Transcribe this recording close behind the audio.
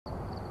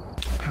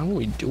how are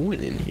we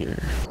doing in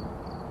here?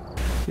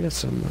 We got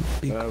some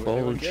big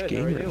bulge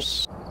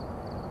gamers.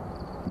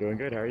 Doing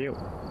good, how are you?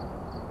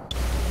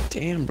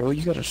 Damn, bro,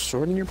 you got a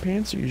sword in your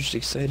pants, or you're just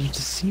excited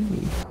to see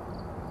me?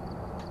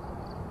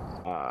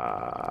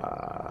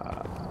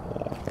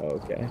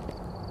 Okay.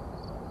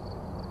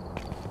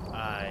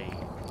 I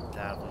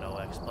have no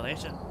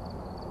explanation.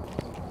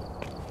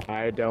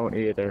 I don't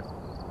either.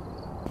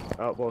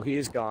 Oh, well,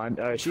 he's gone.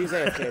 She's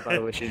AFK, by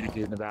the way. She's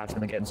in the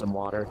bathroom and getting some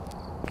water.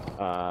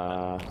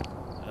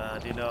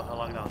 Do you know how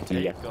long that'll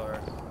take, yeah.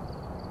 or?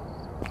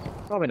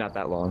 Probably not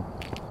that long.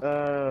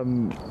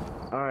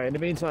 Alright, in the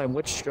meantime,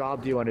 which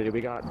job do you want to do?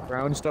 We got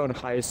Brownstone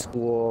High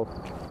School,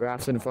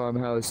 Grafton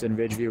Farmhouse, and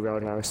Ridgeview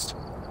Roadhouse.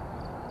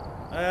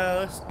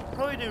 Let's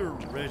probably do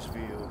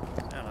Ridgeview.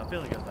 I don't know, I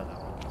feel good about that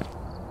one.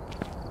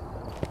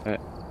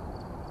 Alright.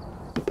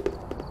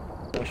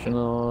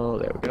 Professional,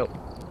 there we go.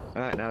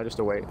 Alright, now just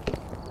to wait.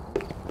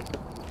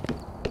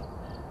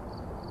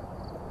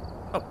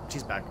 Oh,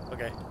 she's back.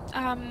 Okay.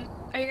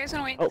 Are you guys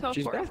gonna wait until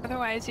 4th?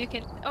 Otherwise, you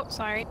can. Oh,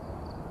 sorry.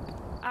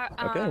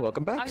 Okay,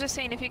 welcome back. I was just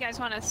saying, if you guys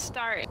want to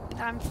start,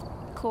 I'm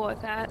cool with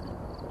that.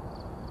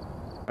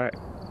 Alright.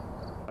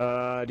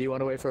 Do you want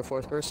to wait for a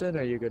 4th person, or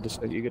are you good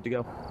to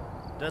go?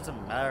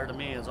 Doesn't matter to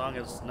me as long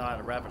as it's not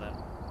a revenant.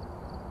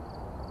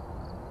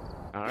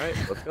 Alright,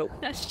 let's go.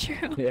 That's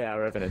true. Yeah,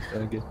 revenant.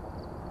 Thank you.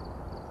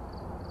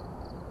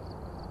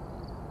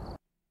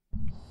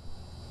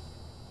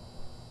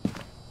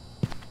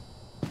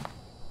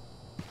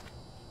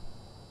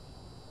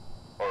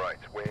 Alright,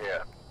 we're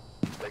here.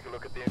 Take a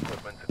look at the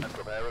equipment and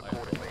prepare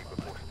accordingly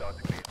before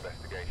starting the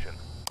investigation.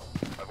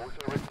 I've also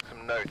written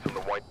some notes on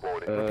the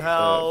whiteboard.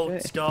 Repel, okay.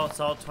 Scott,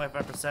 salt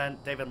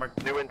 25%, David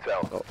Mark. New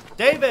intel. Oh.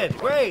 David,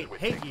 great!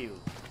 Hate you.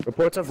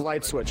 Reports of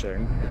light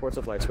switching. Reports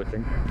of light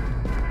switching.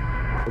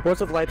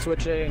 Reports of light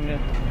switching.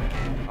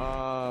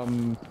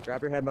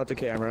 Grab your head, mount the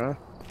camera.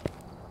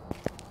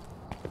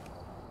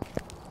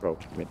 Bro,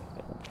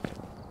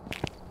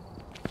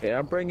 okay,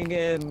 I'm bringing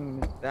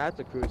in. That's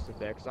a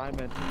crucifix. I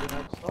meant to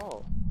have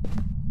salt.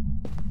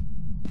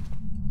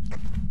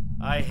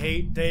 I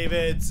hate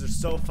Davids. They're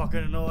so fucking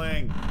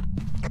annoying.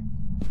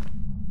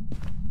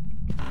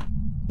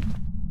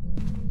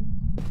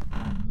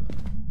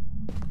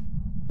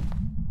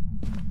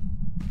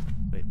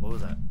 Wait, what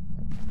was that?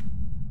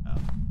 Oh.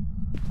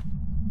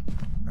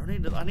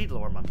 I need to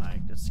lower my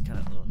mic. That's kind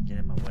of get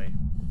in my way.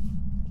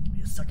 Give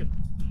me a second.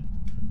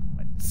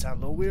 Might sound a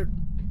little weird.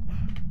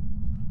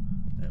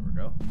 There we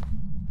go.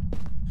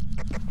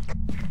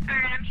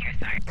 Alright, I'm here,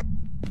 sorry.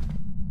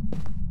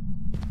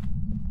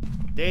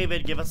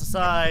 David, give us a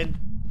sign.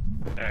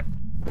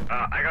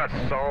 I got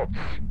salt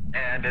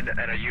and a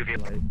UV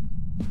light.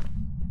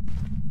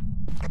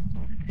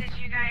 Did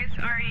you guys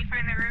already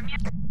find the room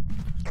yet?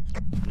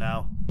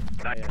 No.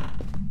 Not yet.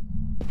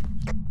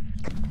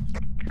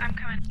 I'm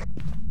coming.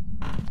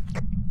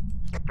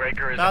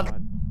 Breaker is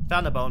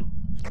Found a bone.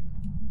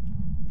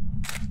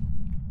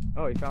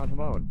 Oh, he found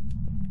Hamon.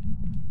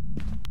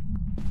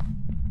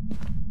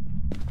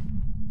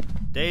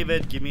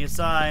 David, give me a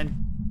sign.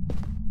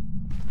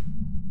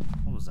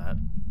 What was that?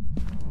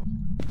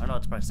 I know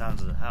it's probably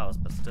sounds of the house,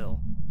 but still.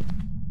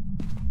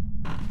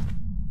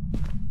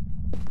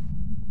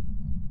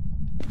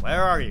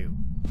 Where are you?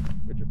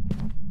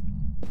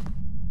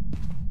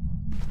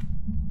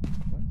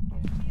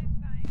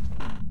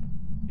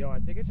 Yo, I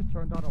think I just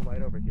turned on a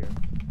light over here.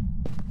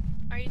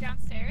 Are you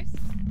downstairs?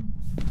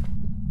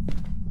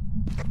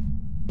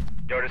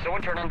 Yo, did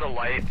someone turn on the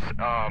lights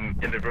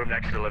in the room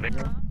next to the living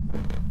room?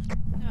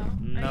 No.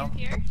 No. Are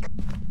you here?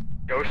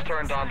 Ghost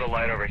turned on the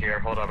light over here.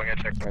 Hold up, I'm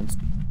gonna check.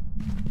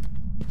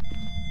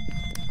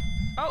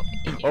 Oh.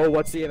 Oh,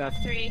 what's the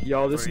EMF? 3.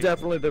 Yo, this is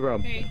definitely the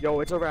room. 3. Yo,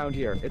 it's around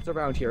here. It's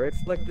around here. It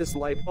flicked this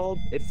light bulb.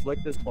 It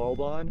flicked this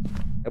bulb on,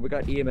 and we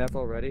got EMF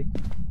already.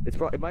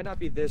 It might not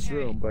be this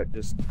room, but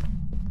just.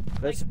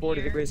 That's Like 40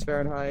 near. degrees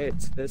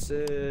Fahrenheit. This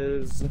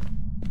is.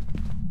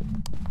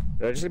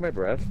 Did I just see my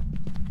breath?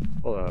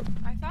 Hold up.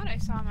 I thought I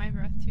saw my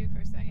breath too for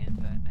a second,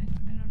 but I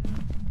don't know.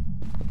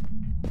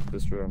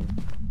 This room.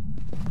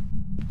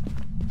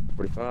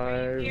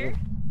 45. Here?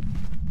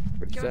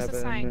 Give us a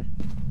 47. sign.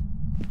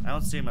 I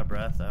don't see my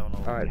breath. I don't know.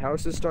 Alright,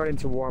 house is starting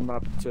to warm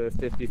up to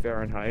 50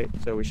 Fahrenheit,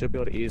 so we should be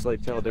able to easily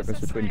tell the Give us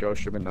difference a between sign.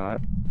 ghost room and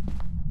not.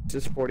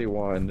 This is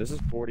 41. This is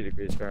 40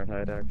 degrees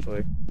Fahrenheit,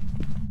 actually.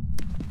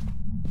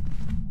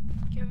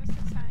 Give us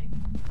a sign.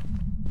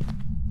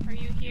 Are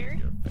you here?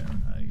 Your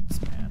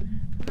Fahrenheit,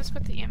 man. I'll just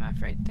put the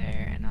EMF right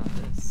there, and I'll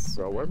just.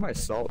 Bro, where'd my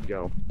salt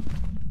go?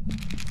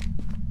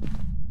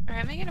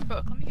 Alright, let me get a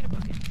book. Let me get a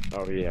book.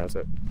 Oh, he has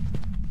it.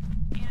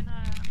 And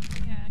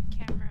yeah,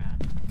 camera.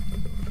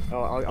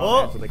 Oh, I'll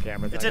Oh, answer the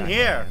cameras. it's I in got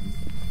here.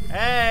 cams.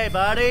 Hey,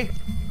 buddy.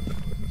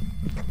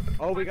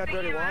 Oh, we got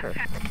dirty water.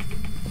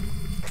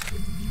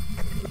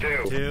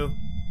 2.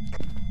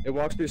 It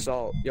walks through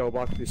salt. Yo, it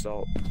walks through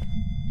salt.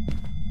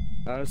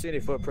 I don't see any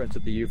footprints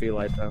with the UV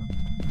light, though.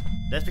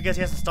 That's because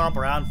he has to stomp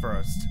around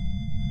first.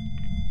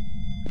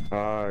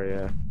 Oh,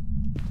 yeah.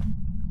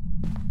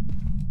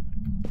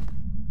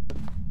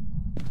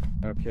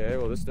 Okay,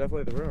 well, this is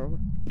definitely the room.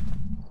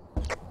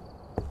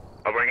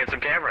 in some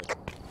cameras.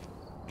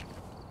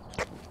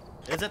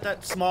 Is it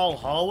that small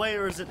hallway,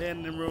 or is it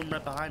in the room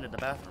right behind it, the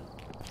bathroom?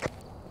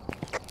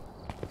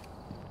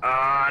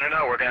 I don't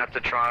know. We're gonna have to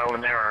trial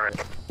and error.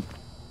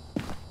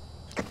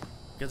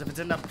 Because if it's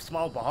in that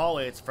small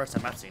hallway, it's the first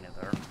time I've seen it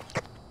there.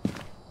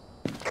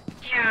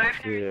 Yeah, I've never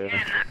seen it in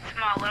that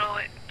small little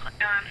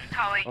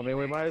hallway. I mean,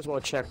 we might as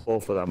well check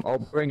both of them. I'll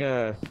bring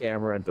a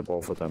camera into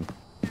both of them.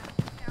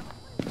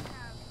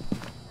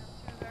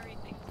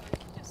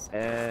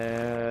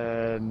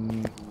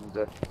 And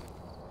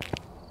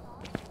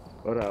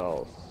what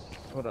else?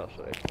 What else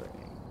should I bring?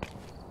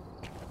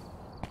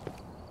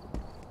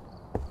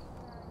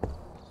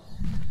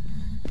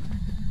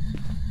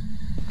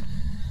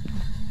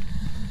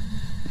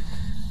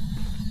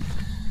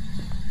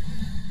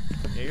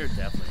 Yeah, you're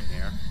definitely in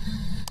here.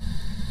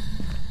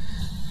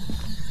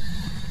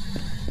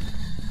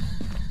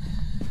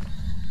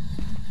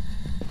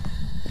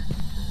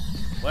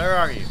 Where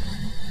are you?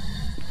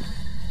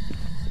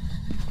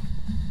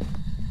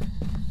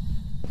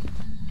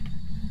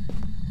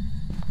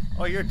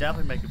 Oh, you're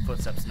definitely making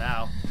footsteps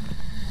now.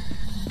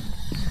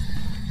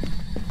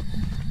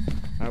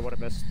 I would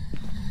have missed.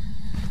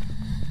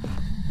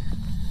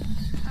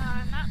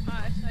 Not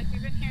much. Like,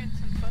 we've been hearing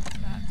some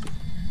footsteps.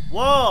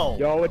 Whoa!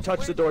 Yo, it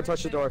touched the door,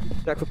 touch the door.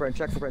 Check for prints,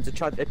 check for prints. It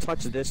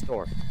touched this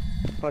door.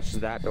 Touches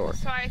that door.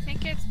 So I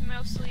think it's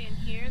mostly in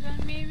here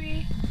then,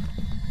 maybe?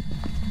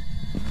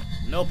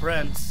 No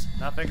prints.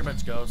 Not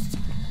fingerprints, ghosts.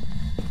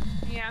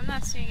 Yeah, I'm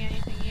not seeing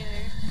anything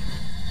either.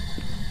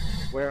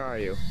 Where are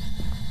you?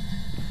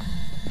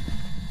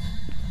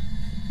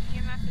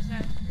 EMF is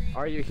at 3.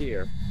 Are you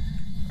here?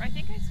 I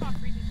think I saw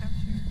freezing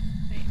temperature.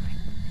 Wait, am I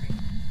going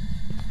crazy?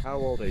 How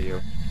old are you? I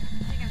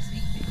think I'm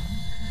seeing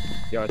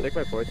things. Yo, I think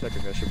my voice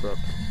recognition broke.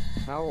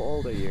 How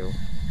old are you?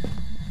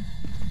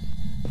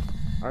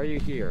 Are you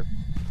here?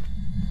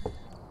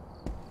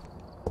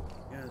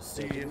 Yeah,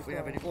 see if we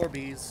have any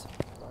Orbeez.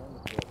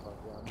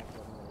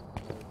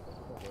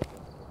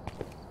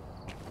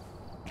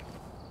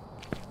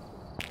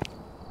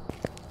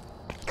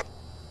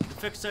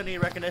 To fix any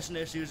recognition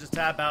issues, just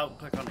tab out and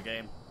click on the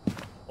game.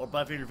 Or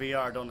but if you're in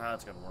VR, I don't know how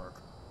it's gonna work.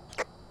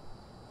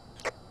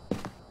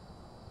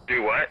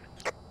 Do what?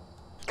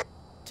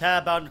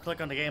 Tab out and click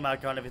on the game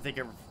icon if you think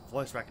your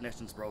voice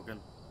recognition's broken.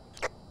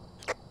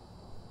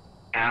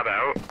 Tab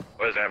out?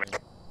 What does that mean?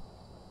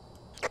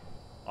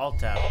 Alt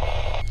tab.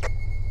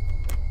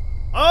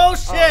 Oh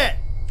shit!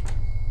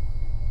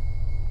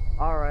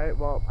 Alright,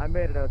 well, I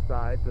made it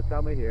outside, so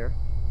tell me here.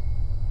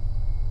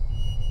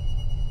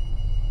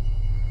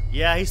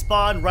 Yeah, he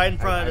spawned right in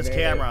front of his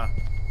camera.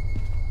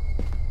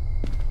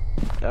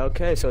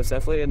 Okay, so it's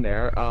definitely in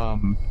there.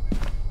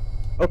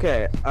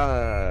 Okay,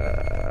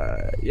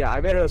 yeah,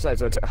 I made it outside,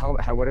 so it's, how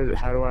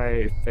do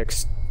I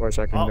fix voice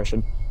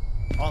recognition?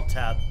 Alt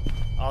tab.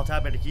 Alt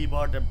tab at the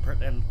keyboard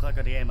and click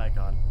on the aim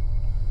icon.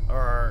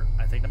 Or,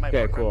 I think that might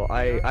Okay, work. cool.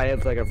 I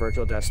have like a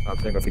virtual desktop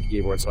thing with a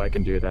keyboard, so I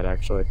can do that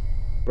actually.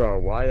 Bro,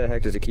 why the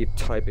heck does it keep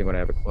typing when I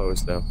have it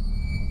closed, though?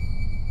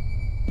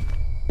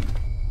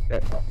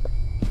 Okay.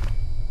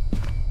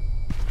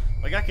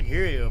 Like, I can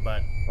hear you,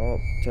 but...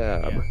 Alt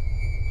tab. Yeah.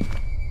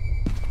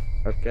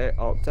 Okay,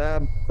 Alt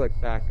tab. Click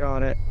back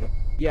on it.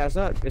 Yeah,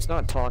 it's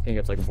not talking.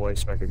 It's like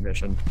voice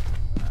recognition.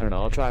 I don't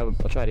know. I'll try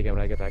it again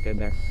when I get back in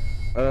there.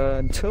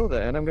 Until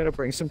then, I'm gonna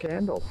bring some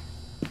candle.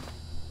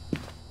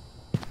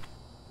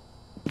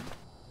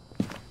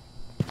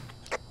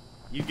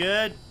 You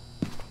good?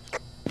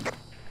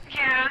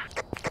 Yeah.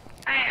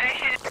 I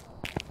hit.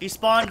 He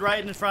spawned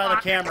right in front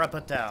of the camera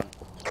put down.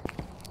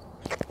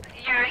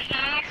 Yeah,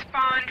 he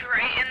spawned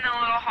right in the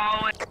little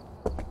hallway.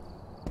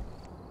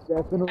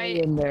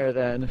 Definitely in there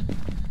then.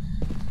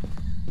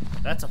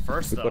 That's a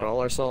first, We though. put all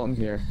our salt in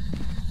here.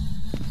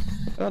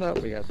 Oh no,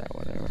 we got that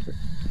one. I remember.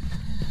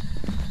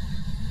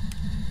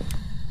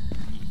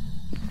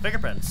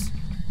 Fingerprints.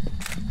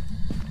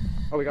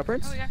 Oh, we got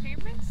prints? Oh, we got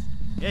fingerprints?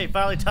 Yeah, he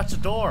finally touched the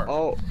door.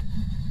 Oh,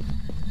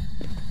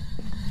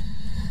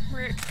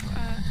 We're,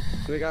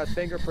 so we got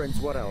fingerprints.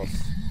 What else?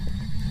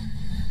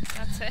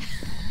 that's it.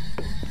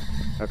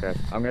 Okay,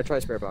 I'm gonna try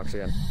spirit box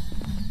again.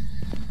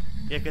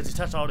 Yeah, because he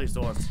touched all these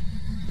doors.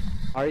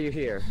 Are you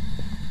here?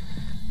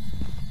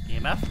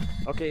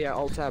 EMF? Okay, yeah,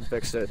 Alt tab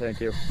fixed it. Thank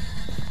you.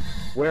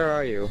 Where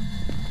are you?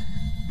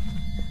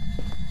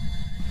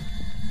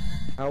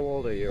 How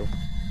old are you?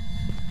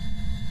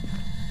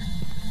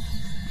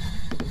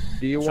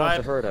 Do you want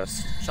to hurt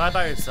us? Try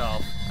by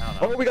yourself. I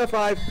don't know. Oh, we got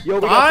 5. Yo,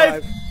 we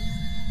Five? got 5.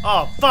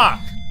 Oh,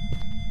 fuck!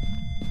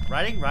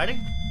 Writing?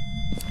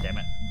 Damn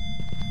it.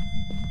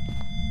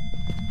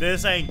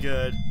 This ain't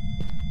good.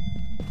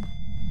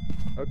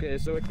 Okay,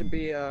 so it can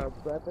be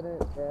Revenant,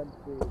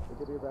 Banshee. It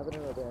could be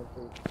Revenant or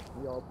Banshee.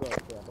 We all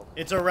broke candle.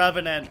 It's a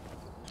Revenant.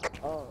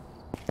 Oh.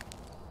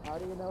 How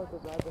do you know it's a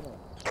Revenant?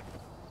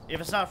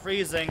 If it's not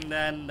freezing,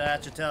 then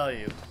that should tell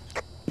you.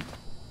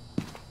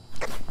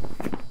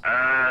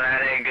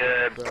 That ain't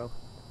good. Bro.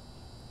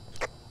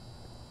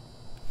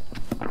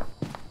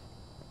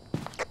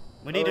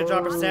 We need to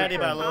drop our sanity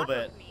by a little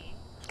bit.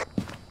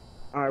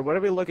 Alright, what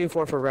are we looking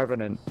for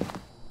Revenant?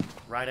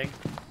 Writing.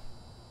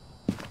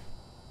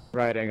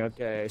 Writing,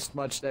 okay.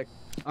 Smudge stick.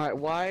 Alright,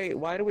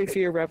 why do we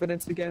fear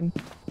revenants again?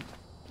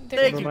 They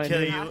Never can mind.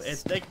 kill you.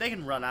 They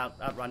can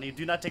outrun you.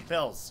 Do not take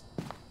pills.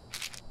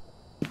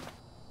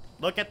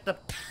 Look at the...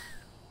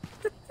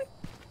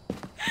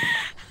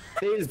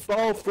 These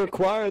both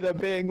require them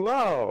being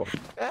low.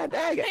 God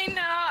dang it. I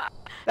know.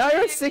 Now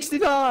you're at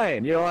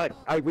 69. You know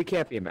what? We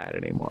can't be mad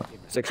anymore.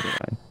 69.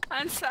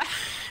 I'm sorry.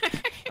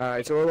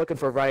 Alright, so we're looking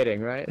for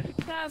writing, right?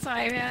 That's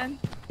my man.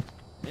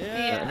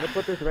 Yeah. I'm gonna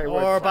put this right Or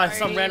where by Sorry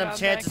some random about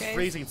chance that, it's guys.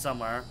 freezing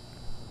somewhere.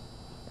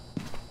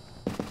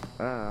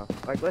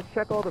 Like, let's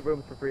check all the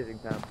rooms for freezing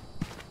temps.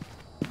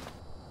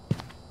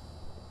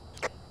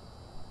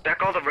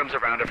 Check all the rooms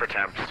around it for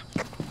temps.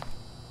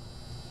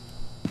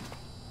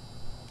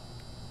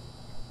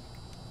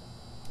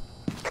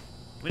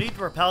 We need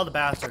to repel the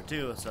bastard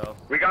too, so...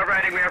 We got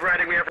writing, we have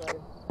writing, we have...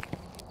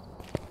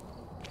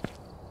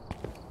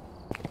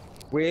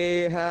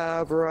 We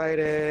have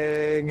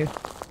writing.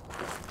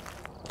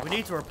 We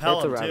need to repel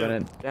It's a him too.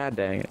 revenant. God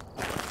dang it.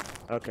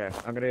 Okay,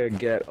 I'm gonna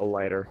get a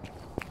lighter.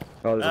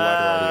 Oh, there's a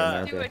lighter already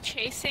in Do there. a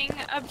chasing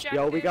objective.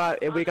 Yo, we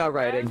got on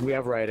writing. the We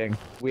have writing.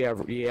 We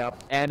have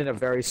yep, and in a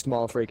very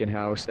small freaking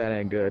house. That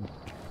ain't good.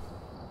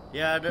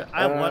 Yeah,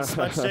 I have one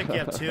smudge stick, you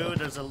have two,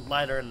 there's a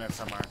lighter in there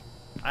somewhere.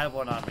 I have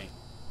one on me.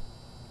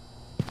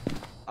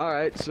 All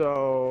right,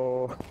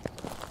 so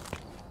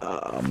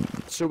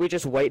should we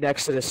just wait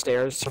next to the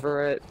stairs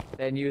for it,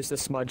 then use the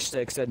smudge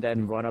sticks, and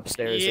then run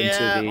upstairs into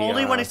the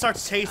only when he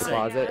starts chasing. Oh, yeah,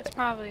 closet? that's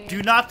probably.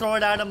 Do not throw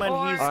it at him when he's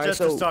Or- just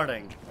Alright, so-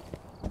 starting.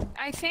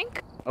 I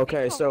think.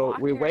 Okay, People so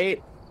we walk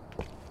wait.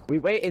 We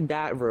wait in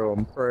that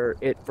room for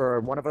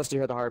one of us to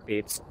hear the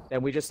heartbeats.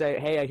 Then we just say,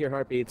 "Hey, I hear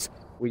heartbeats."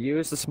 We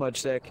use the smudge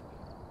stick,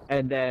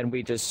 and then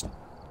we just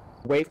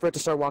wait for it to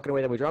start walking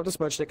away. Then we drop the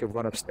smudge stick and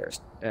run upstairs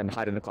and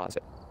hide in the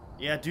closet.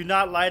 Yeah, do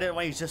not light it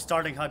when he's just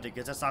starting hunting,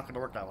 because that's not going to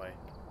work that way.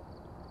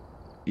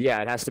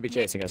 Yeah, it has to be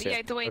chasing us. You Yeah.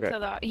 have to wait Okay.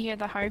 till you hear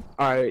the heart.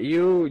 All right,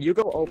 you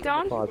go open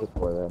Don't- the closet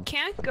for them.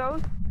 Can't go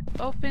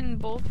open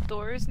both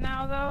doors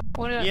now though.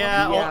 What?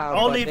 Yeah, what- Yeah,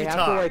 only but if they you have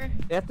to, talk.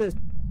 like, they have to.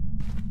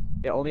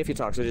 Yeah, only if you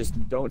talk. So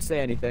just don't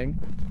say anything.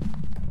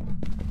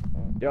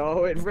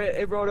 Yo, it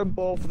wrote in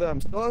both of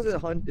them. Still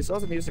hasn't it still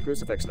hasn't used the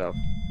crucifix though.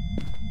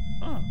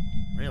 Oh,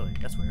 really?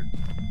 That's weird.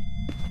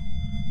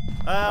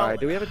 All right,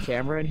 do we have a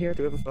camera in here?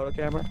 Do we have a photo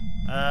camera?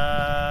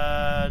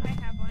 I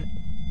have one.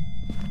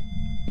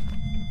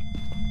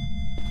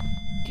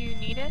 Do you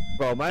need it?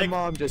 Bro, my Take-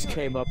 mom just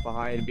came up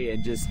behind me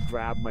and just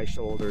grabbed my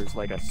shoulders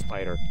like a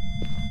spider.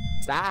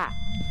 Stop!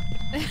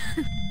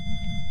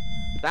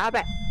 Stop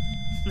it!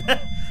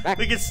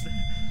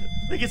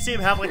 we can see him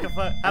have like a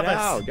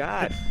No,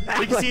 God! We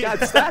Oh can my see- God!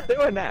 Stop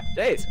doing that!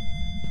 Jeez!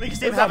 we can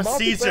see him It's have a multiplayer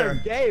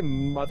seizure.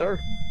 game, mother.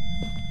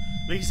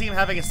 We can see him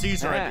having a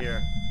seizure Ah. right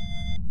here.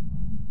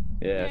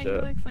 Yeah, he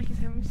looks like he's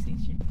having a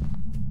seizure.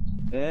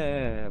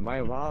 yeah.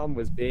 My mom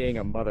was being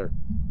a mother.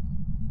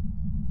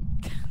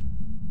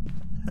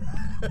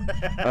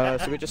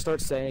 So we just start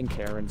saying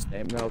Karen's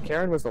name. No,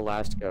 Karen was the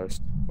last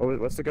ghost.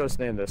 What's the ghost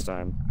name this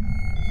time?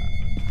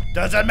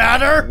 Doesn't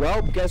matter.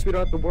 Well, guess we don't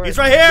have to worry. He's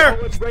right here!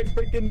 Oh, it's right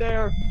freaking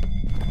there!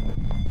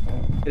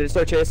 Did it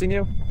start chasing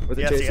you? Was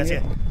it Yes, chasing yes,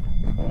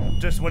 you?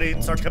 yes. Just when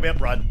he starts coming up,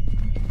 run.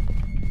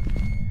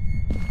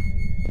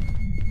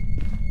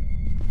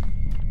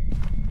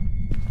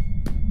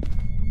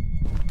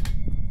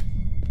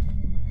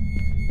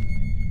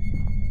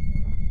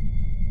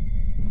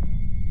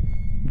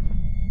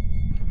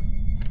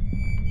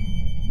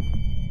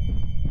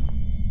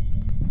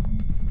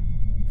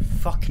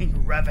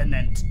 Fucking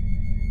revenant.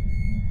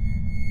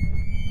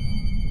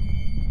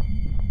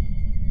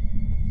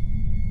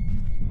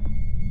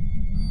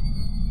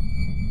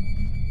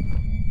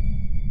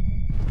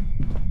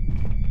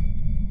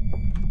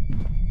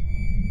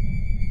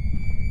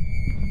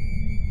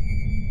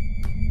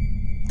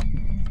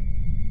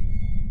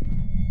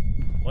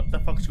 What the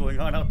fuck's going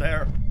on out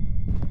there?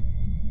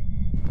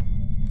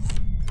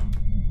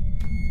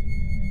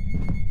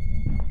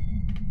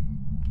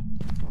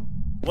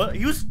 What?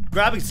 He was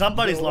grabbing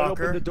somebody's It opened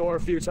locker. the door a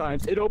few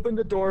times. It opened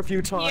the door a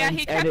few times. Yeah,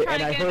 he kept and trying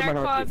to I get heard in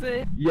my our heartbeat.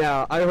 closet.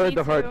 Yeah, I heard Me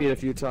the heartbeat too. a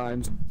few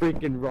times.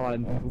 Freaking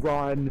run,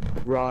 run,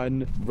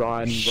 run,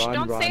 run, Shh, run,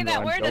 don't run, say that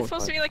run. word. Don't It's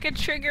supposed to be like a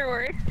trigger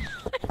word.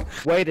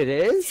 Wait, it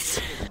is?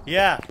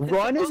 Yeah.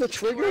 Run is a supposed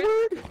to be trigger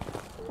word?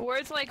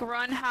 Words like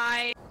run,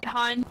 hide,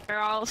 hunt are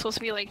all supposed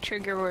to be like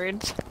trigger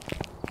words.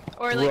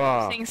 Or like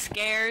Bruh. saying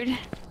scared.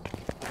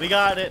 We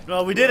got it.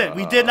 No, we didn't.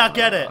 We did not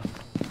get it.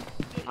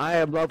 I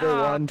am level Oh.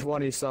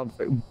 120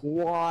 something.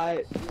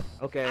 What?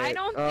 Okay. I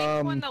don't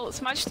think when the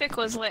smudge stick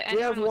was lit, we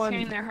have anyone was one-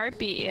 hearing their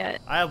heartbeat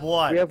yet. I have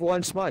one. we have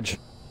one smudge.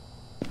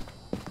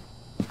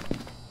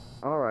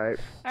 Alright.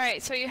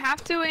 Alright, so you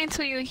have to wait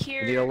until you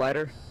hear Need a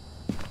lighter?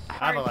 I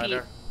have a heartbeat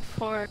lighter.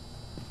 for.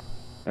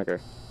 Okay.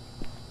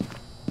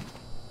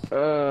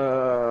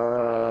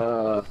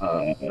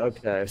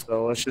 Okay,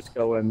 so let's just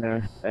go in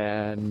there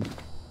and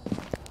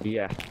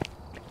yeah.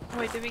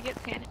 Wait, did we get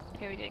sanity?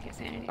 Okay, we did get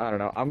sanity. I don't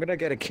know. I'm gonna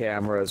get a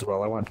camera as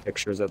well. I want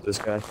pictures of this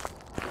guy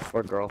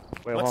or girl.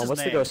 Wait, What's hold on. his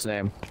What's the name? ghost's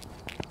name?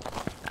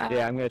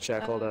 Yeah, I'm gonna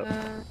check. Hold up.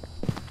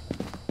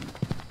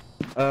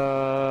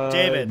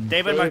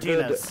 David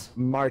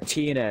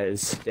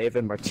Martinez.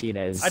 David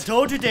Martinez. I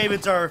told you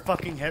Davids are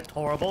fucking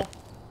horrible.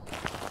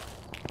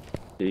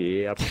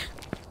 Yep.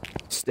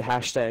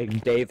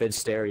 Hashtag David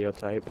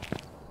stereotype.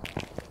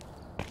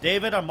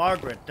 David or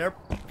Margaret, they're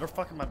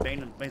fucking my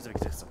bane of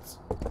existence.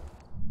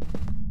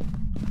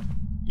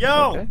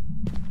 Yo! Okay.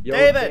 Yo,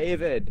 David!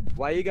 David!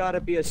 Why you gotta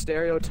be a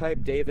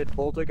stereotype David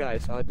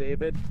Poltergeist, huh,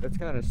 David? That's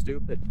kind of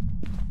stupid.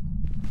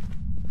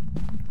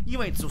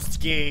 You ain't so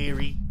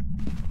scary.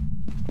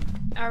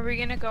 Are we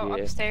gonna go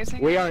upstairs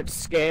again? We aren't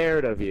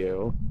scared of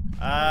you.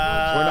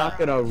 We're not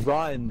gonna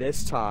run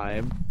this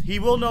time. He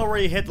will know where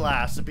you hit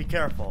last, so be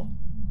careful.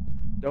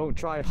 Don't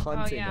try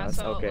hunting us.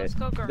 So okay. let's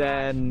go garage.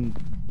 Then,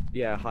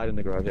 yeah, hide in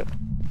the garage. Yep.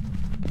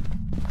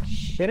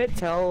 Can it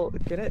tell?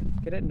 Can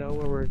it know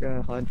where we're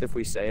gonna hunt if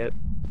we say it?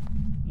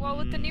 Well,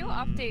 with the new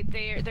update,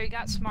 they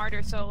got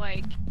smarter. So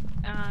like,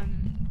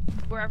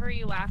 wherever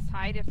you last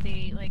hide, if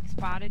they like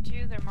spotted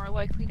you, they're more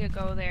likely to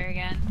go there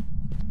again.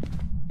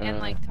 And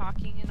like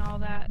talking and all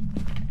that,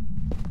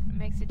 it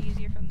makes it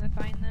easier for them to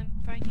find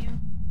you.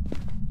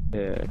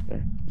 Yeah.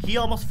 Okay. He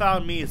almost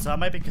found me, so I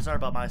might be concerned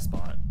about my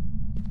spot.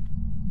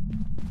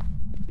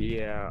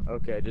 Yeah.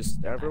 Okay.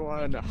 Just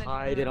everyone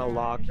hide in a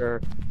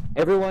locker.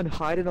 Everyone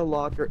hide in a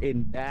locker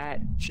in that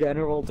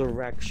general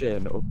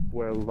direction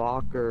where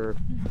locker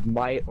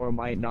might or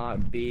might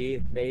not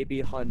be.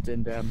 Maybe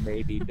hunting them,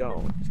 maybe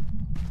don't.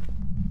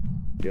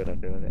 Good,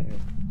 I'm doing it here.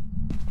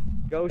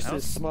 Ghost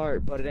is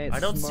smart, but it ain't. I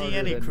don't see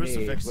any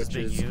crucifixes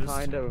being used. Which is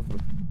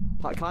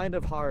kind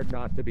of hard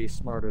not to be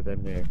smarter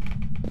than me.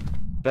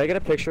 Did I get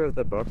a picture of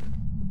the book?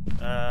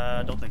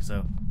 I don't think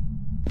so.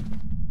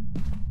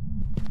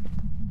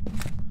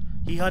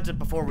 He hunted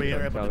before we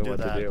were able to do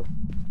that.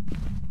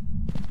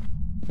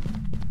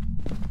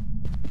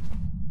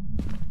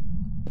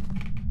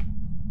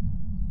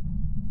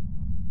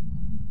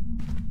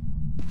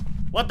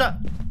 What the?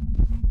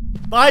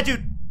 Behind you!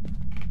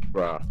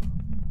 Bruh.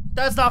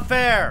 That's not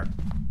fair!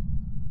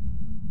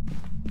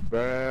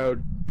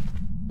 Road.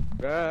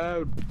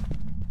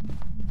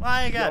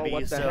 Why you gotta Yo, be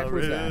what the so heck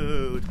was that?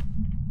 rude?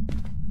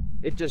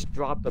 It just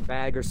dropped a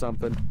bag or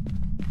something.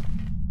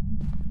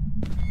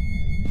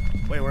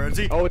 Wait, where is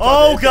he? Oh,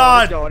 it's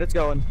God! It's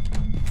going.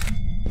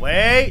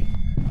 Wait!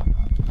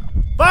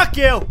 Fuck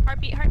you!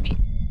 Heartbeat.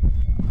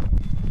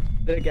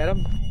 Did it get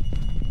him?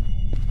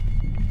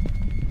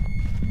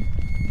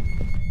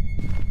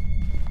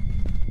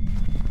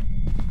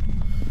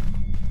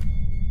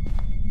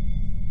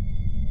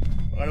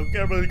 I don't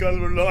care about the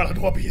guns or not. I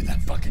don't want to be in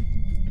that fucking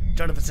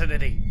general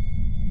vicinity.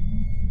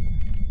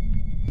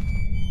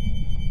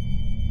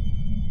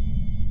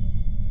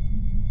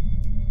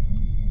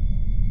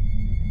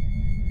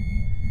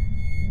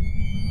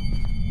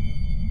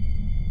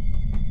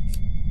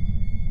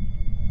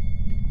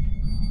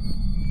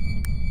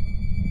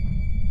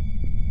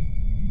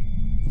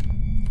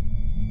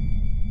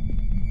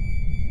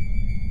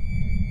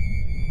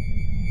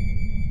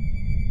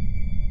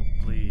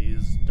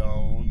 Please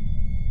don't.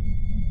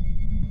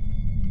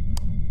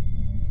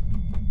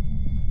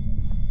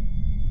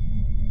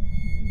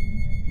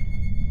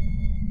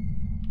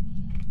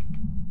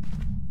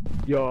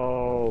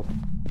 Yo.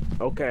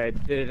 Okay,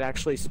 did it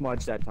actually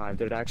smudge that time?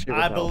 Did it actually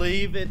I repel?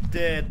 believe it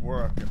did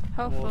work.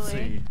 Hopefully. We'll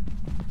see.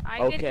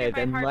 I did hear my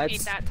then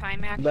heartbeat that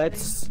time,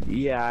 actually.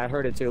 Yeah, I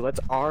heard it too. Let's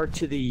R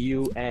to the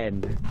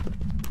UN.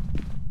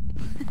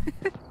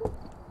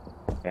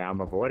 Yeah,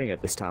 I'm avoiding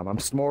it this time. I'm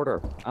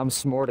smarter. I'm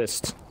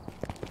smartest.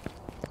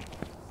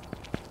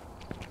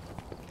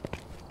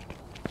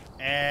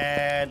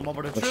 And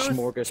moment of A truth.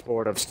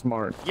 smorgasbord of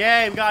smart.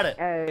 Yay, we got it.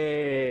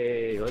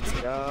 Hey, let's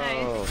go.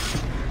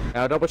 Nice.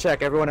 Now double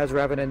check. Everyone has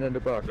Revenant in the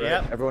book, right?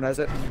 Yep. Everyone has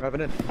it?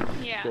 Revenant?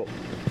 Yeah. Cool.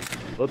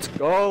 Let's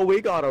go.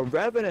 We got a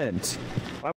Revenant.